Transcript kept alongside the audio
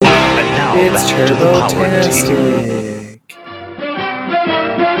It's Turbo-tastic.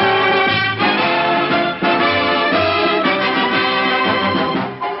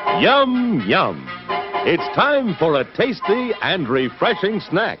 Yum, yum. It's time for a tasty and refreshing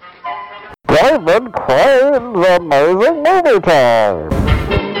snack. David Crane's Amazing Movie Time.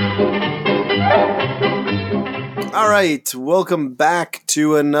 All right, welcome back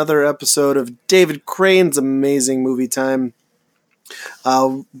to another episode of David Crane's Amazing Movie Time.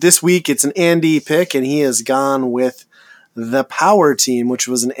 This week it's an Andy pick, and he has gone with The Power Team, which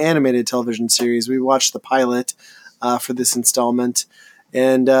was an animated television series. We watched the pilot for this installment,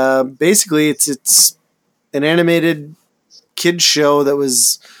 and basically it's an animated kids show that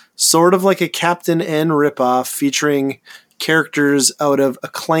was sort of like a Captain N ripoff, featuring characters out of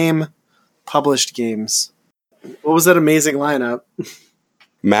Acclaim published games. What was that amazing lineup?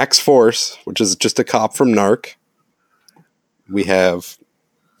 Max Force, which is just a cop from Narc. We have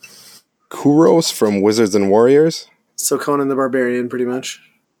Kuros from Wizards and Warriors. So Conan the Barbarian, pretty much.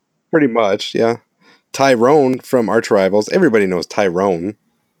 Pretty much, yeah. Tyrone from Arch Rivals. Everybody knows Tyrone.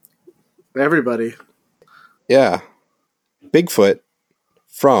 Everybody. Yeah. Bigfoot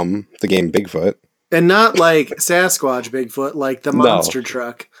from the game Bigfoot. And not like Sasquatch Bigfoot, like the monster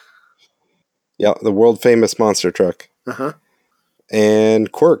truck. Yeah, the world famous monster truck. Uh-huh.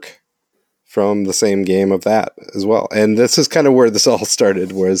 And Quirk from the same game of that as well. And this is kind of where this all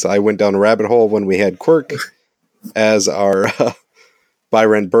started, whereas I went down a rabbit hole when we had Quirk as our Buy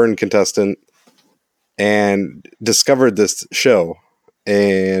Rent Burn contestant and discovered this show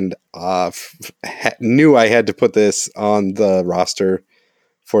and knew I had to put this on the roster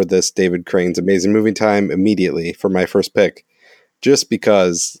for this David Crane's Amazing Movie Time immediately for my first pick, just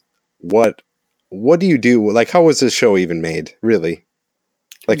because what do you do? Like, how was this show even made, really?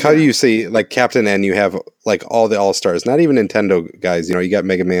 Like, how do you say, like, Captain N, you have, like, all the all-stars, not even Nintendo guys, you know, you got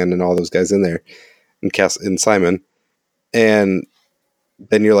Mega Man and all those guys in there, and Simon, and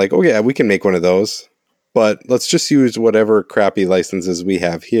then you're like, oh yeah, we can make one of those, but let's just use whatever crappy licenses we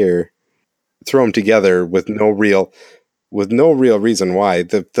have here, throw them together with no real reason why.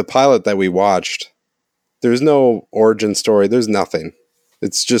 The pilot that we watched, there's no origin story, there's nothing.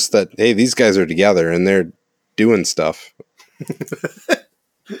 It's just that, hey, these guys are together and they're doing stuff.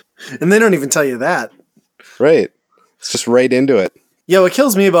 And they don't even tell you that. Right. It's just right into it. Yeah, what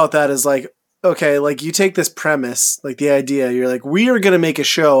kills me about that is like, okay, like you take this premise, like the idea, you're like, we are going to make a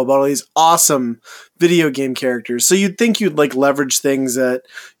show about all these awesome video game characters. So you'd think you'd like leverage things that,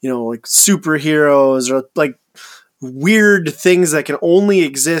 you know, like superheroes or like weird things that can only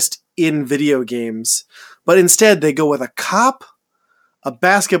exist in video games. But instead they go with a cop, a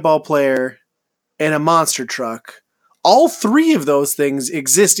basketball player, and a monster truck. All three of those things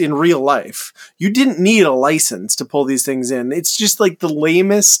exist in real life. You didn't need a license to pull these things in. It's just like the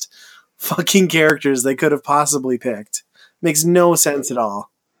lamest fucking characters they could have possibly picked. Makes no sense at all.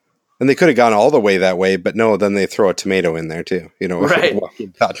 And they could have gone all the way that way, but no, then they throw a tomato in there too. You know, right.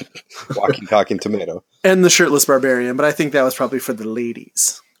 walking, talking tomato. And the shirtless barbarian, but I think that was probably for the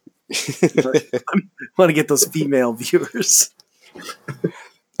ladies. I want to get those female viewers.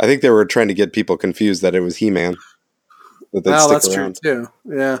 I think they were trying to get people confused that it was He-Man. That's true too.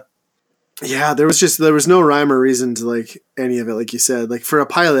 Yeah. Yeah, there was no rhyme or reason to like any of it, like you said. Like for a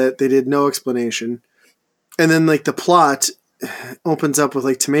pilot, they did no explanation. And then like the plot opens up with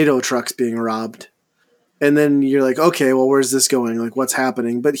like tomato trucks being robbed. And then you're like, okay, well, where's this going? Like what's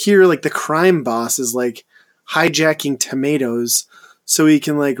happening? But here, like the crime boss is like hijacking tomatoes so he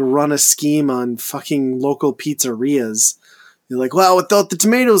can like run a scheme on fucking local pizzerias. You're like, well, without the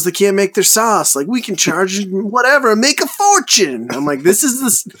tomatoes, they can't make their sauce. Like, we can charge whatever, make a fortune. I'm like, this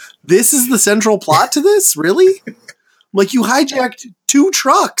is the central plot to this? Really? I'm like, you hijacked 2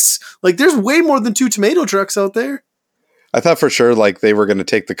 trucks. Like, there's way more than 2 tomato trucks out there. I thought for sure, like, they were going to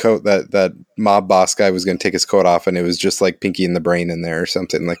take the coat, that mob boss guy was going to take his coat off, and it was just, like, Pinky and the Brain in there or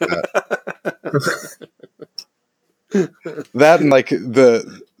something like that. That and, like,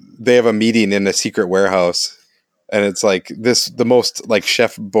 they have a meeting in a secret warehouse. And it's like the most like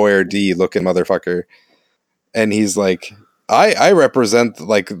Chef Boyardee looking motherfucker. And he's like, I represent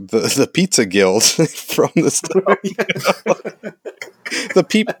like the pizza guild from the stuff.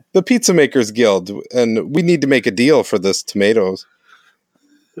 The pizza makers guild. And we need to make a deal for this tomatoes.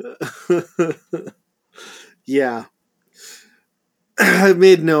 Yeah. It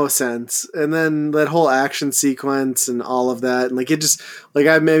made no sense. And then that whole action sequence and all of that, and like it just, like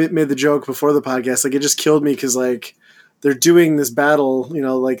I made the joke before the podcast, like it just killed me because like they're doing this battle, you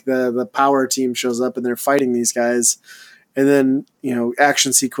know, like the power team shows up and they're fighting these guys, and then, you know,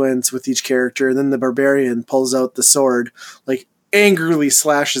 action sequence with each character, and then the barbarian pulls out the sword. Like angrily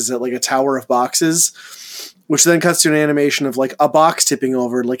slashes at like a tower of boxes, which then cuts to an animation of like a box tipping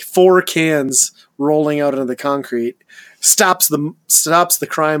over, like 4 cans rolling out into the concrete. Stops the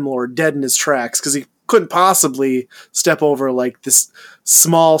crime lord dead in his tracks because he couldn't possibly step over like this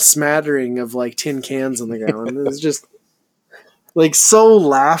small smattering of like tin cans on the ground. It was just like so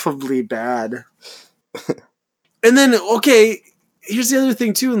laughably bad. And then, okay, here's the other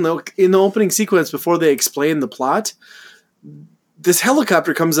thing too. In the opening sequence, before they explain the plot, this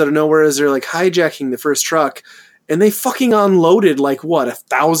helicopter comes out of nowhere as they're like hijacking the first truck, and they fucking unloaded like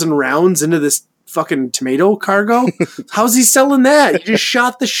 1,000 rounds into this fucking tomato cargo. How's he selling that? He just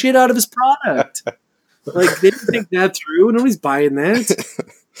shot the shit out of his product. Like, they didn't think that through. Nobody's buying that.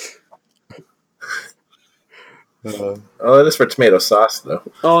 That is for tomato sauce, though.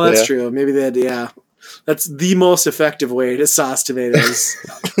 Oh, that's true. Maybe they had, yeah. That's the most effective way to sauce tomatoes.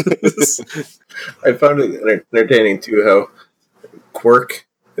 I found it entertaining, too, how Quirk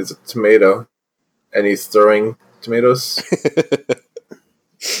is a tomato, and he's throwing tomatoes.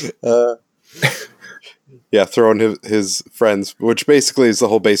 Yeah, throwing his friends, which basically is the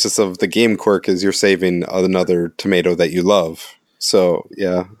whole basis of the game. Quirk is you're saving another tomato that you love. So,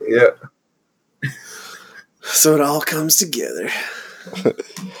 yeah. Yeah. So it all comes together.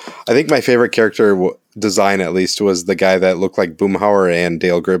 I think my favorite character design, at least, was the guy that looked like Boomhauer and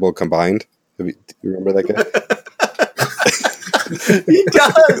Dale Gribble combined. Do you remember that guy? He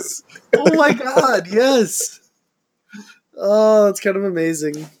does! Oh my god, yes! Oh, that's kind of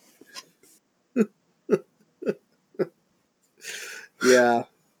amazing. Yeah.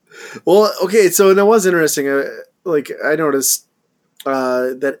 Well, okay, so that was interesting. I noticed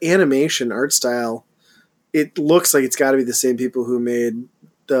that animation art style, it looks like it's got to be the same people who made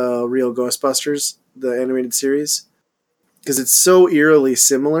the real Ghostbusters, the animated series, because it's so eerily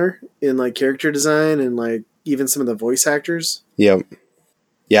similar in like character design and like even some of the voice actors. Yep.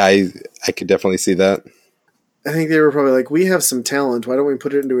 Yeah, I could definitely see that. I think they were probably like, we have some talent. Why don't we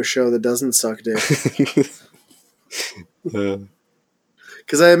put it into a show that doesn't suck dick?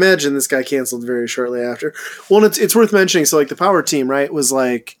 Because I imagine this guy canceled very shortly after. Well, it's worth mentioning. So, like, the Power Team, right, was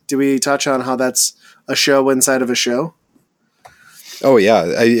like, did we touch on how that's a show inside of a show? Oh, yeah.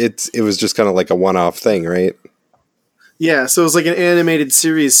 It was just kind of like a one-off thing, right? Yeah, so it was like an animated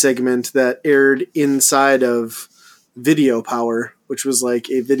series segment that aired inside of Video Power, which was like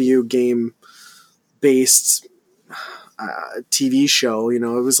a video game-based TV show. You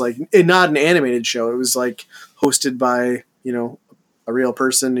know, it was like not an animated show. It was like hosted by, you know, a real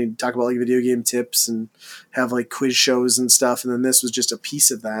person. He'd talk about like video game tips and have like quiz shows and stuff. And then this was just a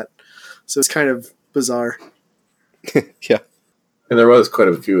piece of that. So it's kind of bizarre. Yeah. And there was quite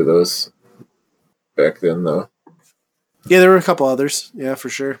a few of those back then, though. Yeah, there were a couple others. Yeah, for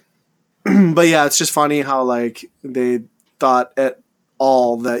sure. But yeah, it's just funny how like they thought at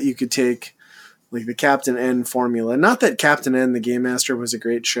all that you could take like the Captain N formula. Not that Captain N, the Game Master, was a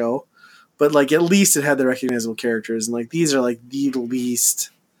great show, but like at least it had the recognizable characters, and like these are like the least.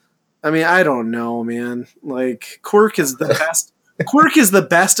 I mean, I don't know, man. Like Quirk is the best. Quirk is the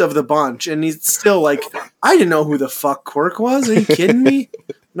best of the bunch, and he's still like, I didn't know who the fuck Quirk was. Are you kidding me?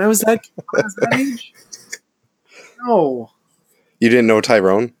 When I was that age? No. You didn't know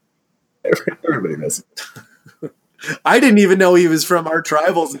Tyrone? Everybody knows. I didn't even know he was from Art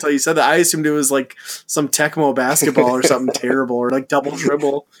Rivals until you said that. I assumed it was like some Tecmo basketball or something terrible, or like double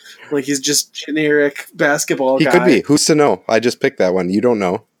dribble. Like he's just generic basketball guy. He could be. Who's to know? I just picked that one. You don't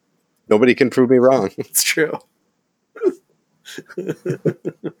know. Nobody can prove me wrong. It's true. And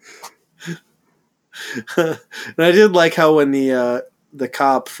I did like how when the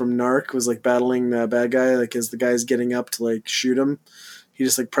cop from Narc was like battling the bad guy, like as the guy's getting up to like shoot him, he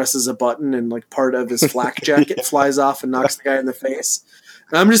just like presses a button and like part of his flak jacket flies off and knocks the guy in the face.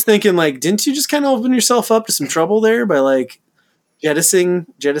 And I'm just thinking, like, didn't you just kind of open yourself up to some trouble there by like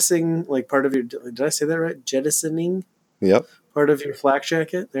jettisoning like part of your, did I say that right? Jettisoning? Yep. Part of your flak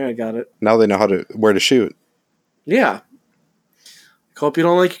jacket? There, I got it. Now they know where to shoot. Yeah. I hope you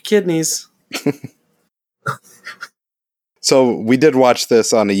don't like your kidneys. So we did watch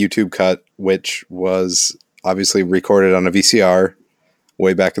this on a YouTube cut, which was obviously recorded on a VCR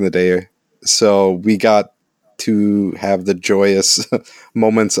way back in the day. So we got to have the joyous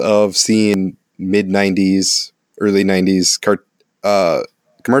moments of seeing mid-90s, early 90s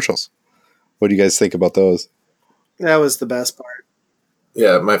commercials. What do you guys think about those? That was the best part.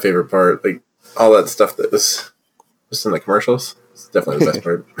 Yeah, my favorite part. Like, all that stuff that was just in the commercials. It's definitely the best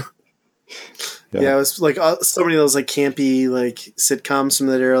part. Yeah, it was like so many of those like campy like sitcoms from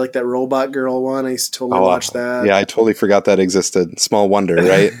that era, like that Robot Girl one. I used to totally watch that. Yeah, I totally forgot that existed. Small Wonder,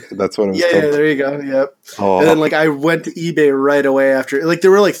 right? That's what it was called. Yeah, there you go. Yep. Oh. And then like I went to eBay right away after. Like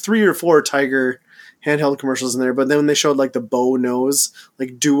there were like 3 or 4 Tiger handheld commercials in there, but then when they showed like the bow nose,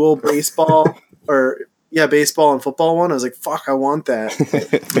 like dual baseball baseball and football one, I was like, fuck, I want that.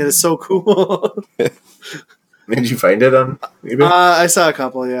 It is so cool. Did you find it on eBay? I saw a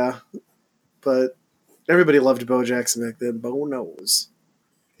couple, yeah. But everybody loved Bo Jackson back then. Bo knows.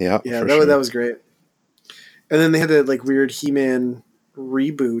 Yeah, that was great. And then they had that like weird He-Man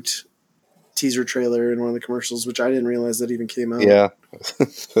reboot teaser trailer in one of the commercials, which I didn't realize that even came out. Yeah,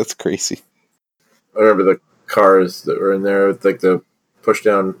 that's crazy. I remember the cars that were in there with like the push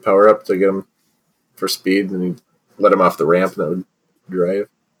down power up to get them for speed, and you let them off the ramp and that would drive.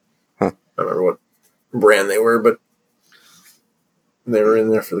 Huh. I don't remember what brand they were, but they were in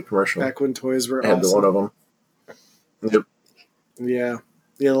there for the commercial. Back when toys were I had awesome. one of them. Yep.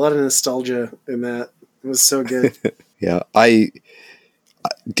 Yeah, a lot of nostalgia in that. It was so good. Yeah,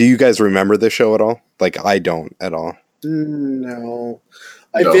 do you guys remember the show at all? Like, I don't at all. No.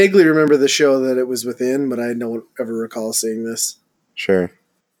 I vaguely remember the show that it was within, but I don't ever recall seeing this. Sure.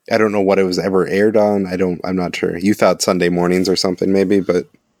 I don't know what it was ever aired on. I'm not sure. You thought Sunday mornings or something maybe, but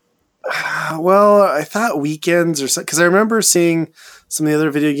well, I thought weekends or something, because I remember seeing some of the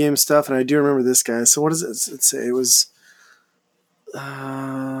other video game stuff, and I do remember this guy. So what does it say? It was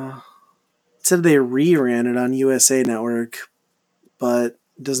it said they reran it on USA Network, but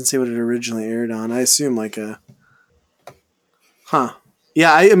it doesn't say what it originally aired on. I assume like a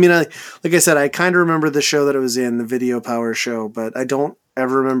Yeah, I mean, like I said, I kind of remember the show that it was in, the Video Power show, but I don't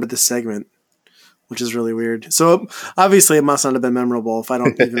ever remember the segment, which is really weird. So obviously it must not have been memorable if I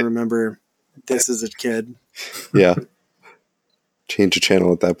don't even remember this as a kid. Yeah. Change the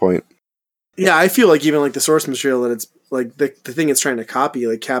channel at that point. Yeah, I feel like even like the source material that it's like the thing it's trying to copy,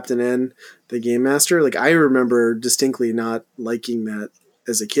 like Captain N, the Game Master, like I remember distinctly not liking that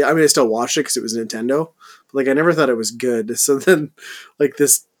as a kid. I mean, I still watched it because it was Nintendo, but like I never thought it was good. So then like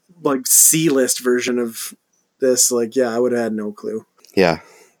this like C-list version of this, like, yeah, I would have had no clue. Yeah.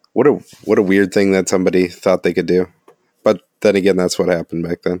 What a weird thing that somebody thought they could do. But then again, that's what happened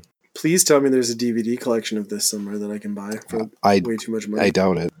back then. Please tell me there's a DVD collection of this somewhere that I can buy for way too much money. I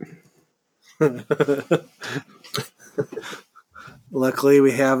doubt it. Luckily,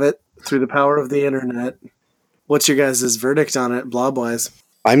 we have it through the power of the internet. What's your guys' verdict on it, blob-wise?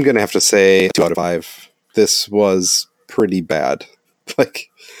 I'm going to have to say 2 out of 5. This was pretty bad. Like,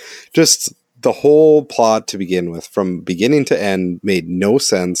 just the whole plot to begin with, from beginning to end, made no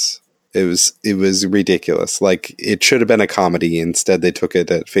sense. It was ridiculous. Like, it should have been a comedy. Instead, they took it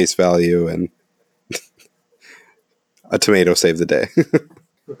at face value, and a tomato saved the day.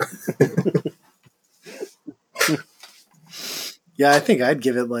 Yeah, I think I'd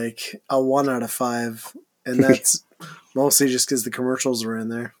give it like a 1 out of 5, and that's mostly just because the commercials were in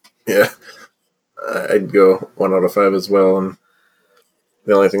there. Yeah, I'd go 1 out of 5 as well, and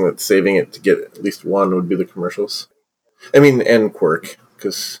the only thing that's saving it to get at least 1 would be the commercials. I mean, and Quirk,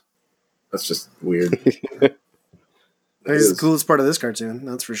 because that's just weird. He's the coolest part of this cartoon,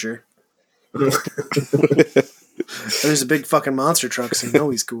 that's for sure. There's a big fucking monster truck, so you know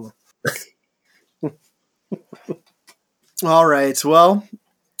he's cool. All right, well,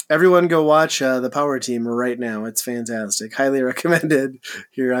 everyone go watch The Power Team right now. It's fantastic. Highly recommended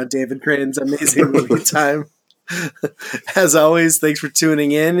here on David Crane's Amazing Movie Time. As always, thanks for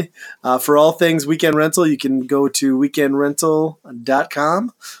tuning in. For all things Weekend Rental, you can go to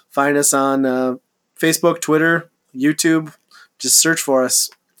weekendrental.com. Find us on Facebook, Twitter, YouTube. Just search for us.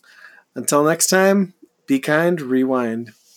 Until next time, be kind, rewind.